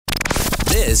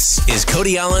This is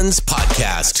Cody Allen's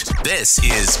podcast. This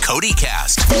is Cody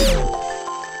Cast.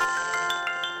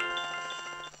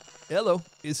 Hello,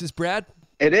 is this Brad?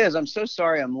 It is. I'm so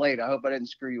sorry I'm late. I hope I didn't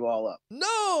screw you all up.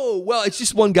 No! Well, it's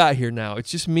just one guy here now.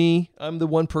 It's just me. I'm the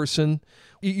one person.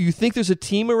 You think there's a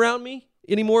team around me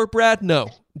anymore, Brad? No.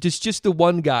 Just the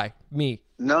one guy, me.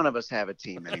 None of us have a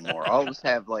team anymore. All of us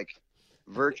have, like,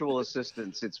 virtual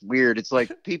assistants. It's weird. It's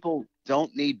like people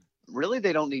don't need, really,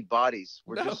 they don't need bodies.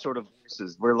 We're just sort of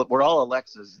voices. We're all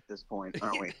Alexas at this point,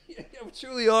 aren't we? Yeah, we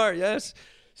truly are, yes.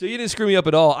 So you didn't screw me up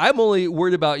at all. I'm only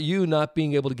worried about you not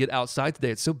being able to get outside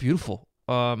today. It's so beautiful.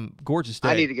 Gorgeous day.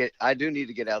 I do need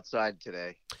to get outside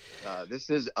today. This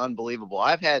is unbelievable.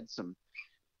 I've had some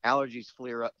allergies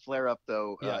flare up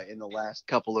though in the last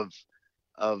couple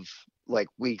of like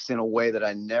weeks in a way that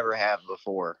I never have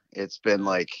before. It's been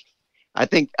like I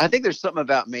think there's something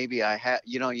about maybe I have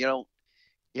you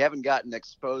haven't gotten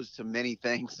exposed to many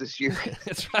things this year.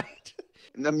 That's right.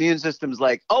 And the immune system's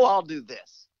like, oh, I'll do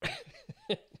this.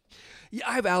 Yeah,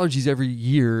 I have allergies every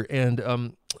year, and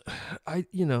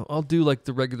I'll do like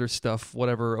the regular stuff,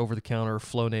 whatever, over the counter,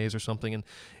 Flonase or something, and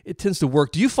it tends to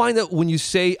work. Do you find that when you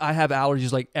say I have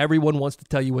allergies, like everyone wants to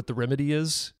tell you what the remedy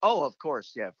is? Oh, of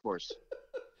course, yeah, of course.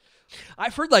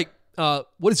 I've heard like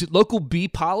what is it, local bee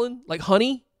pollen, like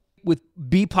honey with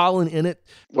bee pollen in it.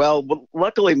 Well,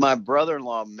 luckily my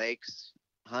brother-in-law makes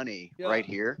honey right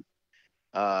here,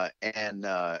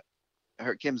 and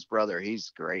Kim's brother,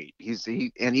 he's great.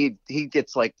 He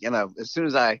gets like, as soon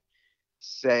as I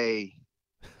say,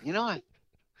 I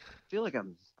feel like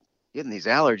I'm getting these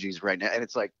allergies right now, and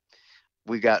it's like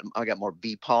I got more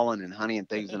bee pollen and honey and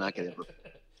things than I could ever.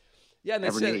 Yeah, and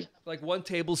they said like 1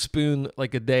 tablespoon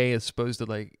like a day is supposed to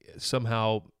like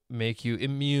somehow make you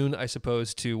immune, I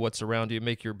suppose, to what's around you,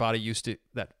 make your body used to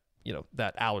that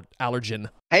allergen.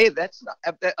 Hey, that's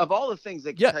of all the things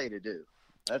they can tell you to do.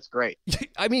 That's great.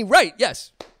 I mean, right,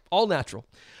 yes. All natural.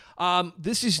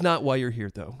 This is not why you're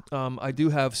here, though. I do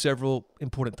have several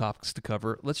important topics to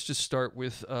cover. Let's just start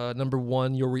with number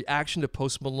one, your reaction to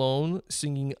Post Malone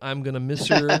singing I'm Gonna Miss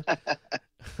Her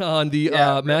on the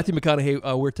Matthew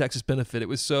McConaughey We're Texas Benefit. It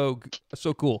was so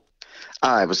cool.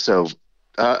 I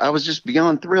was just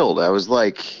beyond thrilled. I was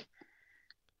like,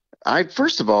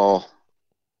 first of all,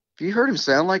 have you heard him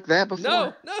sound like that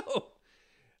before? No.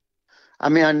 I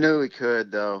mean, I knew he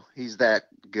could, though. He's that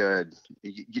good.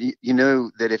 You know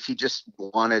that if he just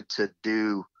wanted to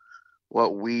do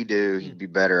what we do, he'd be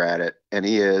better at it. And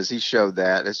he is. He showed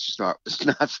that. It's not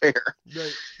fair.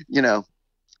 Right.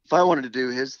 If I wanted to do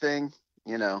his thing,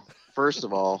 first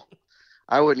of all,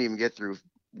 I wouldn't even get through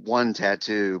one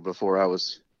tattoo before I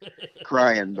was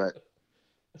crying. But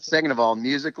second of all,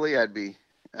 musically, everybody'd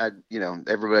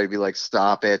be like,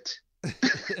 stop it.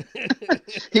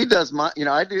 He does my,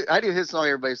 I do his song.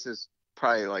 Everybody says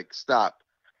probably like, stop,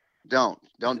 don't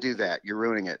do that. You're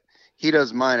ruining it. He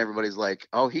does mine. Everybody's like,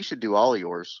 oh, he should do all of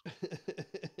yours.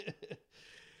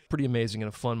 Pretty amazing and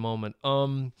a fun moment.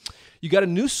 You got a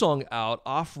new song out,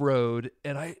 Off Road,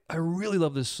 and I really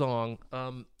love this song.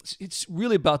 It's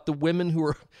really about the women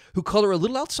who color a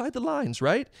little outside the lines,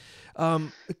 right? A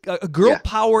girl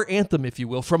power anthem, if you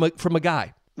will, from a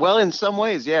guy. Well, in some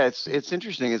ways, yeah, it's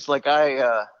interesting. It's like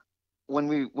when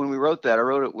we wrote that, I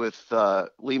wrote it with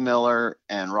Lee Miller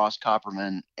and Ross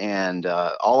Copperman, and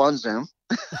all on Zoom.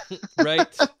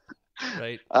 Right.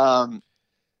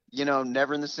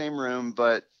 Never in the same room,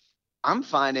 but I'm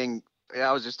finding.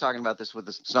 I was just talking about this with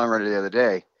the songwriter the other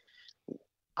day.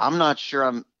 I'm not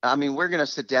sure. We're gonna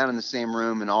sit down in the same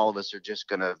room, and all of us are just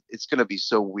gonna. It's gonna be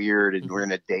so weird, and we're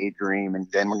gonna daydream,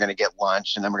 and then we're gonna get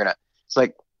lunch, and then we're gonna. It's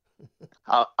like.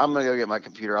 I'm going to go get my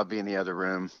computer. I'll be in the other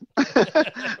room.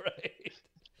 Right.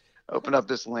 Open up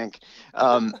this link.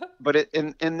 But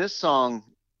in this song,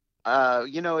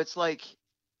 it's like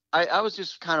I was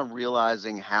just kind of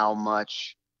realizing how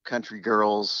much country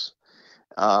girls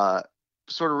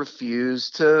sort of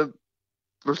refuse to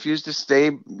stay,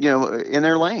 in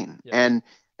their lane. Yeah.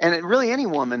 And really any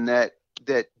woman that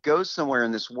goes somewhere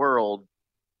in this world,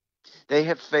 they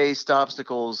have faced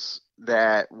obstacles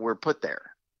that were put there.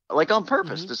 Like on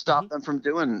purpose to stop them from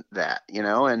doing that,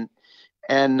 and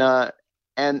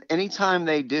anytime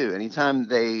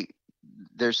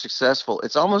they're successful,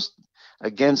 it's almost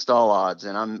against all odds.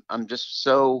 And I'm just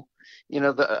so,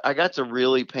 I got to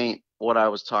really paint what I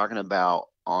was talking about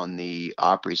on the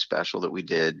Opry special that we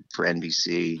did for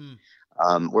NBC,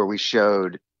 where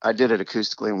I did it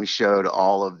acoustically, and we showed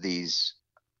all of these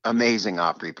amazing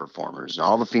Opry performers,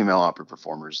 all the female Opry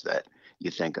performers that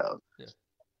you think of. Yeah.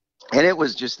 And it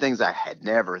was just things I had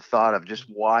never thought of, just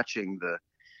watching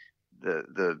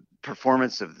the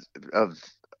performance of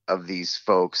of these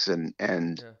folks, and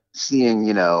Yeah.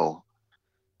 seeing,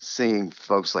 seeing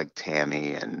folks like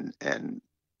Tammy and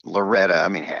Loretta. I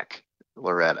mean, heck,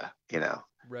 Loretta,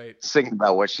 Right. singing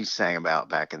about what she sang about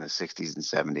back in the 60s and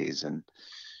 70s, and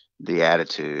the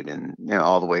attitude, and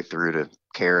all the way through to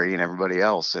Carrie and everybody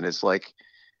else. And it's like,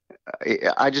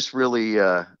 I just really,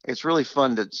 it's really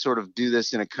fun to sort of do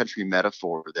this in a country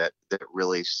metaphor that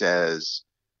really says,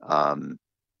 um,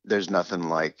 there's nothing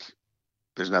like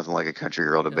a country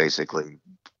girl to Yeah. basically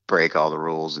break all the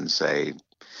rules and say,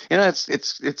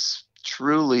 it's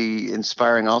truly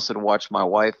inspiring also to watch my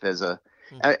wife as a,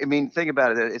 Mm. I mean, think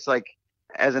about it. It's like,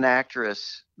 as an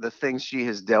actress, the things she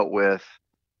has dealt with,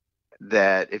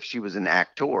 that if she was an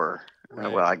actor,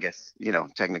 Right. well, I guess,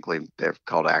 technically they're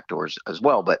called actors as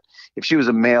well, but if she was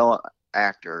a male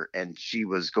actor and she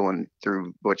was going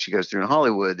through what she goes through in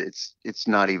Hollywood, it's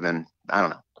not even, I don't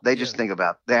know. They just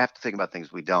Yeah. they have to think about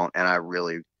things we don't. And I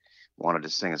really wanted to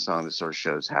sing a song that sort of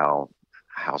shows how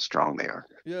strong they are.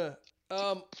 Yeah.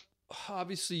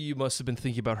 Obviously, you must have been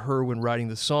thinking about her when writing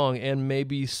the song, and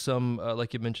maybe some,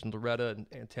 like you mentioned, Loretta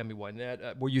and Tammy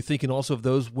Wynette. Were you thinking also of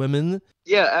those women?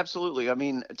 Yeah, absolutely. I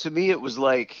mean, to me, it was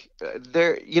like,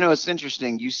 it's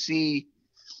interesting. You see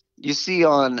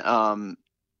on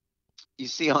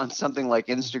something like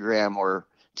Instagram or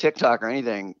TikTok or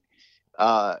anything,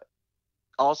 uh,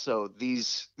 also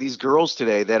these girls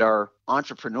today that are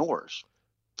entrepreneurs,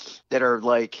 that are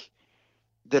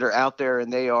out there,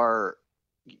 and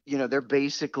they're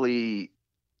basically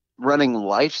running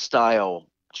lifestyle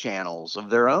channels of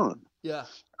their own, Yeah.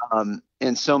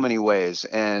 in so many ways.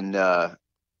 And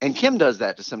Kim does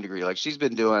that to some degree. Like, she's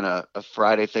been doing a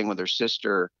Friday thing with her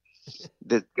sister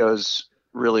that goes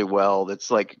really well.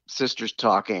 That's like sisters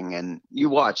talking, and you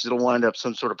watch, it'll wind up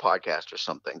some sort of podcast or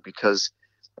something, because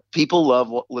people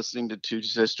love listening to two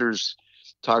sisters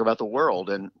talk about the world.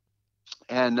 And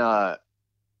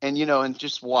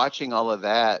just watching all of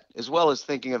that, as well as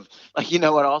thinking of, like,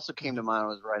 what also came to mind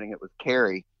when I was writing it with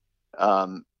Carrie,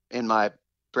 in my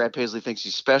Brad Paisley Thinks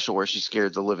He's Special, where she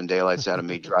scared the living daylights out of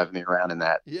me driving me around in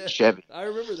that Yeah. Chevy. I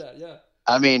remember that. Yeah.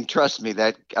 I mean, trust me,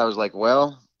 that I was like,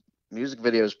 well, music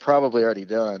video is probably already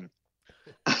done.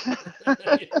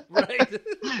 Right.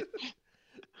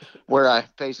 Where I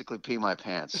basically pee my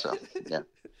pants. So, yeah.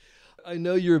 I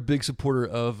know you're a big supporter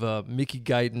of Mickey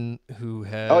Guyton, who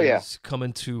has Oh, yeah. come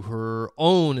into her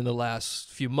own in the last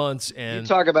few months. You And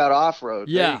talk about off-road.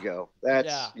 Yeah. There you go. That's,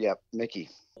 Yeah. yep, Mickey.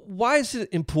 why is it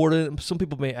important? Some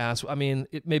people may ask. I mean,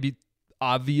 it may be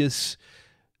obvious,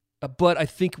 but I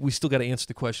think we still got to answer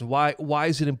the question. Why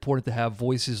is it important to have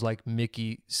voices like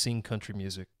Mickey sing country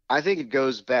music? I think it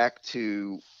goes back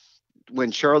to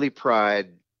when Charlie Pride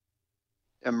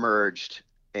emerged,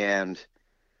 and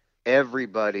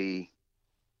everybody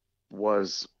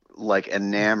was like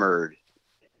enamored.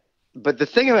 But the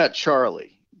thing about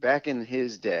Charlie back in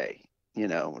his day,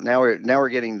 now we're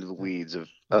getting to the weeds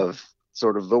of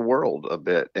sort of the world a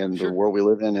bit, and Sure. the world we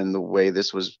live in, and the way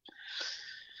this was,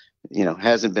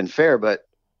 hasn't been fair. But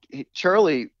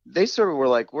Charlie, they sort of were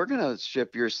like, we're going to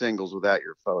ship your singles without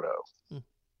your photo.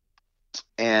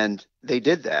 And they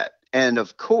did that. And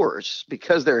of course,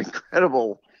 because they're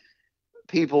incredible,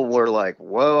 people were like,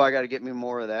 whoa, I got to get me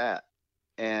more of that.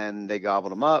 And they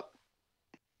gobbled them up.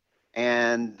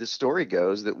 And the story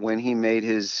goes that when he made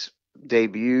his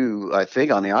debut, I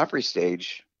think on the Opry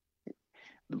stage,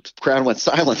 the crowd went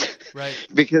silent. Right.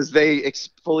 Because they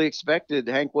fully expected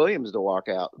Hank Williams to walk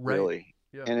out, Right. really.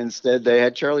 Yeah. And instead they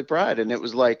had Charlie Pride. And it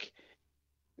was like,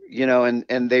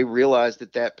 and they realized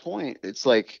at that point, it's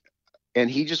like, and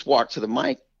he just walked to the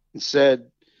mic and said,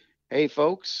 hey,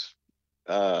 folks,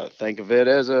 think of it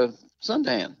as a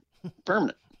suntan,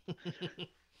 permanent.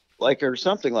 Like, or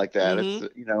something like that. Mhm.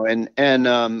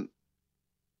 It's,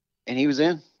 and he was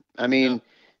in. I mean,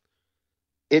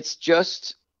 It's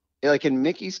just like in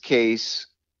Mickey's case,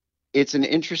 it's an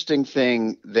interesting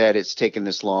thing that it's taken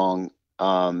this long.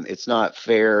 It's not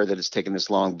fair that it's taken this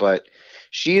long, but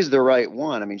she is the right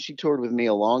one. I mean, she toured with me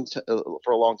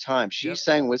for a long time. She Yep.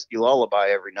 sang Whiskey Lullaby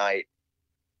every night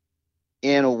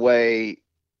in a way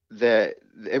that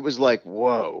it was like,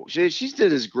 whoa, she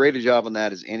did as great a job on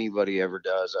that as anybody ever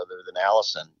does, other than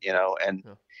Allison,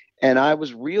 and I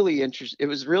was really interested. It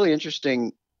was really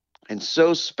interesting and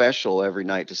so special every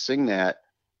night to sing that,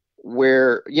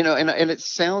 where, and it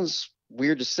sounds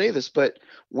weird to say this, but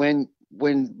when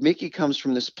Mickey comes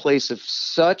from this place of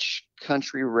such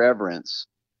country reverence,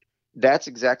 that's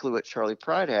exactly what Charlie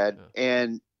Pride had. Yeah.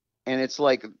 And it's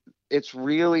like, it's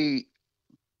really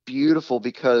beautiful,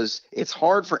 because it's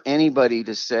hard for anybody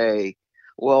to say,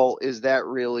 well, is that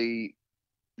really,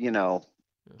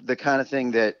 the kind of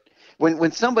thing that,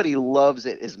 when somebody loves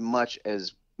it as much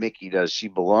as Mickey does, she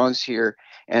belongs here,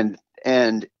 and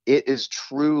it is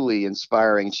truly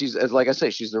inspiring. She's, as like I say,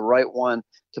 she's the right one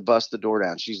to bust the door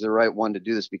down. She's the right one to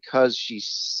do this because she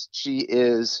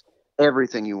is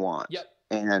everything you want. Yep.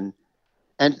 And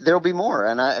there'll be more,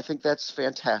 and I think that's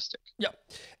fantastic. Yeah,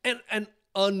 and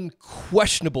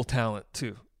unquestionable talent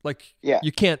too. Like, Yeah.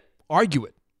 you can't argue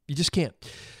it. You just can't.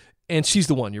 And she's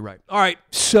the one. You're right. All right.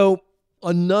 So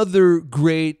another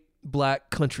great black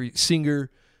country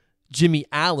singer, Jimmy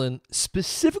Allen,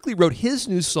 specifically wrote his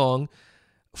new song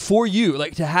for you,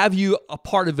 like to have you a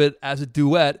part of it as a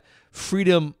duet.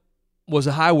 Freedom Was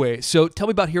a Highway. So tell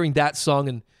me about hearing that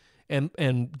song and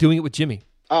doing it with Jimmy.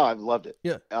 Oh, I loved it.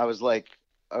 Yeah. I was like,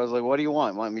 what do you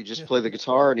want? Want me to just play the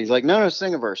guitar? And he's like, no,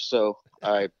 sing a verse. So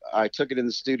I took it in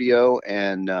the studio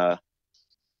and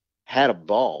had a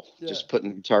ball, just putting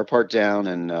the guitar part down,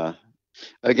 and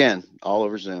again, all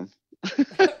over Zoom.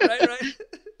 right.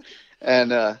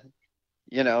 And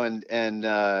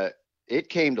it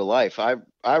came to life. I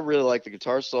really like the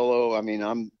guitar solo. I mean,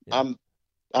 I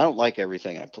don't like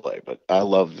everything I play, but I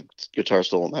love the guitar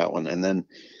solo on that one. And then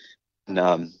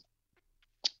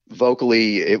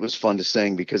vocally, it was fun to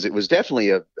sing because it was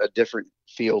definitely a different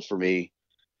feel for me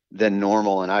than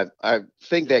normal. And I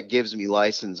think that gives me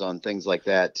license on things like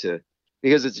that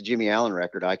because it's a Jimmy Allen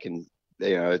record. I can,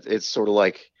 it's sort of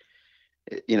like,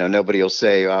 nobody will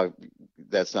say, oh,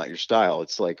 that's not your style.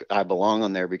 It's like, I belong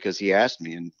on there because he asked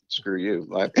me, and screw you.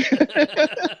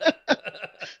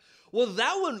 Well,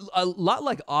 that one, a lot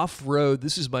like Off Road.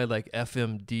 This is my like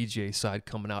FM DJ side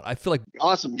coming out. I feel like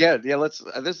awesome. Yeah. Let's.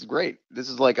 This is great. This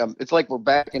is like it's like we're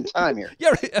back in time here.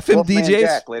 Yeah, right. FM Wolfman DJs,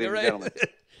 Jack, ladies right. and gentlemen.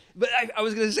 But I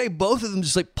was gonna say both of them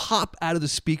just like pop out of the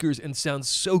speakers and sound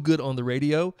so good on the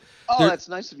radio. Oh, that's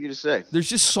nice of you to say. There's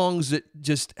just songs that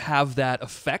just have that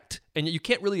effect, and you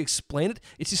can't really explain it.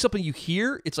 It's just something you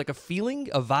hear. It's like a feeling,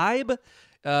 a vibe,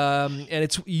 and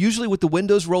it's usually with the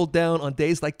windows rolled down on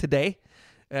days like today.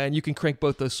 And you can crank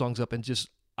both those songs up, and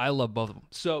I love both of them.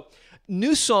 So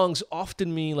new songs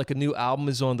often mean like a new album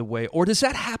is on the way. Or does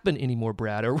that happen anymore,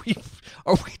 Brad? Are we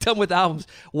done with albums?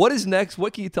 What is next?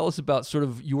 What can you tell us about sort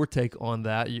of your take on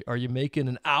that? Are you making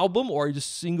an album, or are you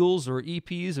just singles or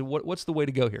EPs? And what's the way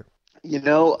to go here?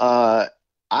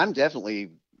 I'm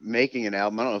definitely making an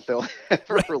album. I don't know if they'll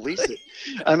ever release it.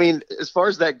 I mean, as far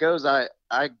as that goes, I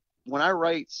when I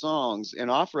write songs,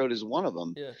 and Off Road is one of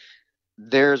them. Yeah.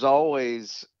 They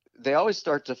always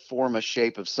start to form a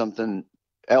shape of something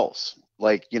else,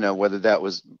 like whether that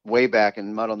was way back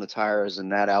in Mud on the Tires,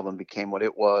 and that album became what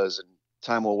it was, and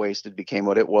Time Well Wasted became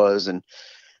what it was, and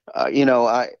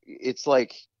it's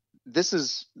like this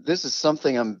is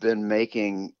something I've been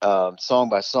making song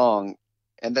by song,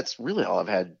 and that's really all I've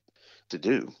had to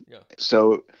do. Yeah.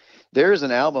 So there's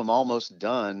an album almost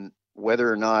done.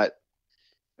 Whether or not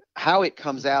how it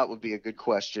comes out would be a good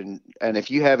question, and if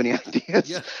you have any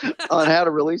ideas on how to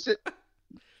release it.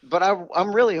 But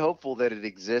I'm really hopeful that it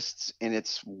exists in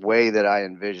its way that I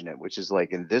envision it, which is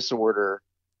like in this order,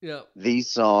 these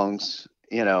songs,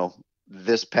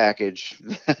 this package.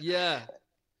 Yeah.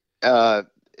 At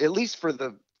least for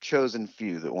the chosen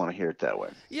few that want to hear it that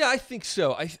way. Yeah, I think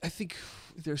so. I think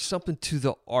there's something to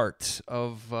the art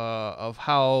of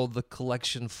how the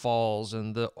collection falls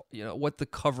and what the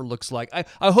cover looks like.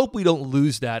 I hope we don't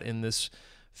lose that in this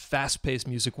fast-paced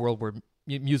music world where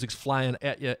music's flying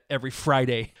at you every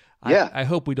Friday. Yeah. I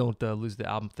hope we don't lose the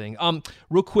album thing.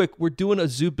 Real quick, we're doing a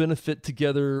zoo benefit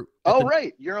together.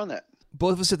 Right. You're on that.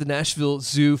 Both of us at the Nashville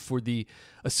Zoo for the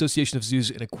Association of Zoos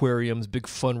and Aquariums, big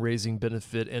fundraising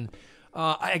benefit. And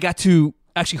I got to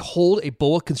actually hold a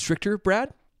boa constrictor,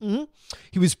 Brad. Mm-hmm.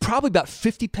 He was probably about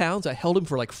 50 pounds. I held him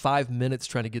for like 5 minutes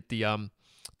trying to get the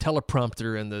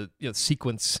teleprompter and the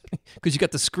sequence, because you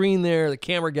got the screen there, the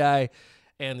camera guy,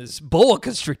 and this boa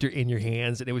constrictor in your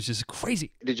hands, and it was just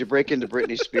crazy. Did you break into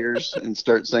Britney Spears and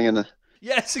start singing the?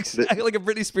 Yes, exactly, like a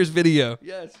Britney Spears video.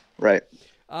 Yes. Right.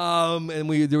 And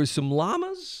there was some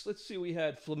llamas. Let's see, we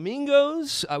had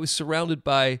flamingos. I was surrounded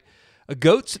by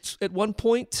goats at one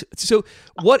point. So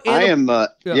what? I am.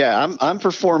 I'm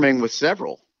performing with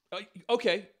several.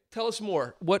 Okay, tell us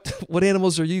more. What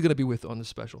animals are you going to be with on this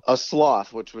special? A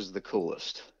sloth, which was the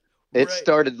coolest. It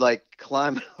started like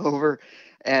climbing over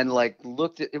and like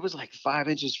looked at. It was like 5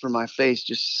 inches from my face,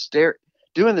 just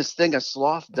doing this thing a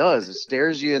sloth does. It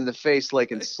stares you in the face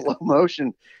like in slow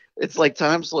motion. It's like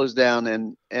time slows down,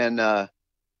 and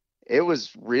it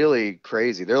was really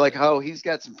crazy. They're like, oh, he's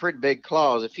got some pretty big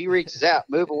claws. If he reaches out,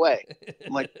 move away.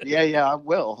 I'm like, yeah, I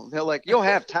will. They're like, you'll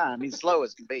have time. He's slow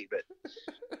as can be, but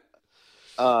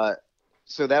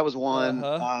So that was one.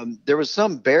 Uh-huh. There was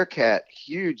some bearcat,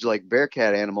 huge like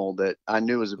bearcat animal that I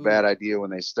knew was a bad idea when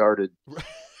they started,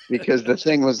 because the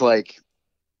thing was like,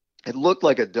 it looked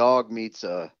like a dog meets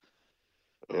a.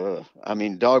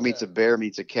 Dog meets a bear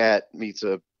meets a cat meets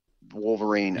a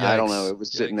Wolverine. Yikes. I don't know. It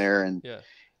was sitting there, and Yeah.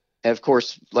 and of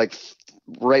course, like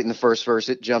right in the first verse,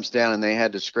 it jumps down, and they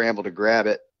had to scramble to grab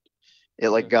it. It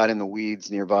like got in the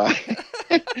weeds nearby,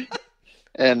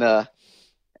 and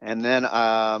then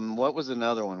what was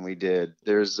another one we did?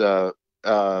 There's the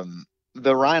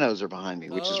rhinos are behind me,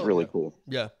 which is really cool.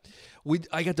 Yeah.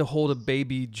 I got to hold a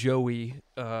baby Joey,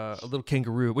 a little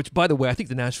kangaroo, which, by the way, I think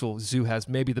the Nashville Zoo has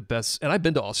maybe the best, and I've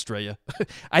been to Australia.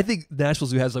 I think Nashville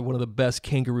Zoo has like one of the best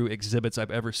kangaroo exhibits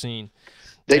I've ever seen.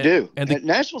 They do. And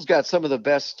Nashville's got some of the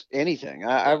best anything.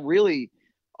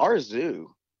 Our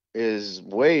zoo is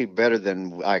way better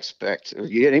than I expect, or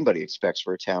anybody expects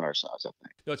for a town our size, I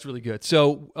think. No, it's really good.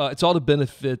 So it's all to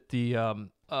benefit the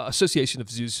Association of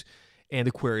Zoos and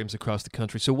Aquariums across the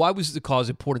country. So why was the cause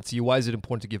important to you? Why is it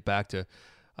important to give back to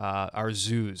our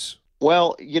zoos?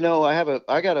 Well,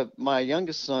 my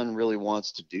youngest son really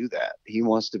wants to do that. He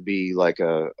wants to be like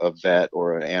a vet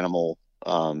or an animal,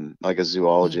 like a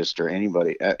zoologist or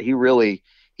anybody.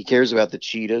 He cares about the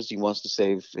cheetahs. He wants to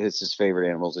save his favorite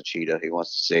animal is a cheetah. He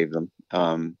wants to save them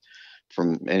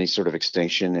from any sort of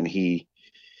extinction. And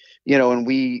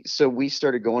we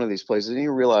started going to these places, and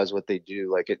you realize what they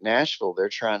do. Like at Nashville, they're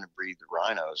trying to breed the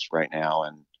rhinos right now,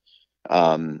 and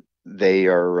they're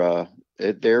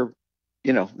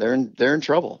in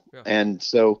trouble. Yeah. And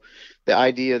so the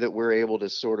idea that we're able to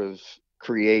sort of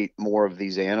create more of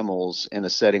these animals in a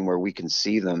setting where we can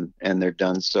see them, and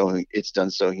it's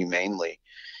done so humanely.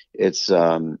 It's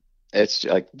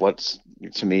like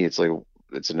to me, it's a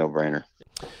no-brainer.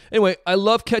 Anyway, I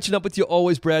love catching up with you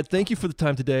always, Brad. Thank you for the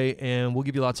time today, and we'll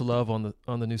give you lots of love on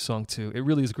the new song too. It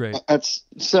really is great. That's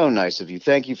so nice of you.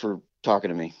 Thank you for talking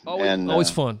to me. Always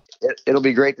fun. It'll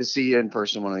be great to see you in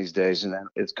person one of these days, and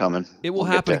it's coming. It will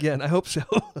happen again. I hope so.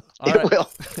 It will.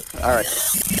 All right.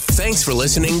 Thanks for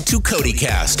listening to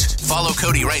CodyCast. Follow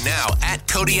Cody right now at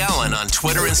Cody Allen on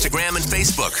Twitter, Instagram, and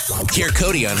Facebook. Hear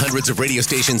Cody on hundreds of radio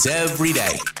stations every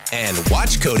day. And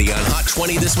watch Cody on Hot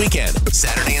 20 this weekend,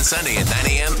 Saturday and Sunday at 9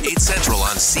 a.m., 8 Central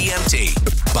on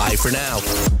CMT. Bye for now.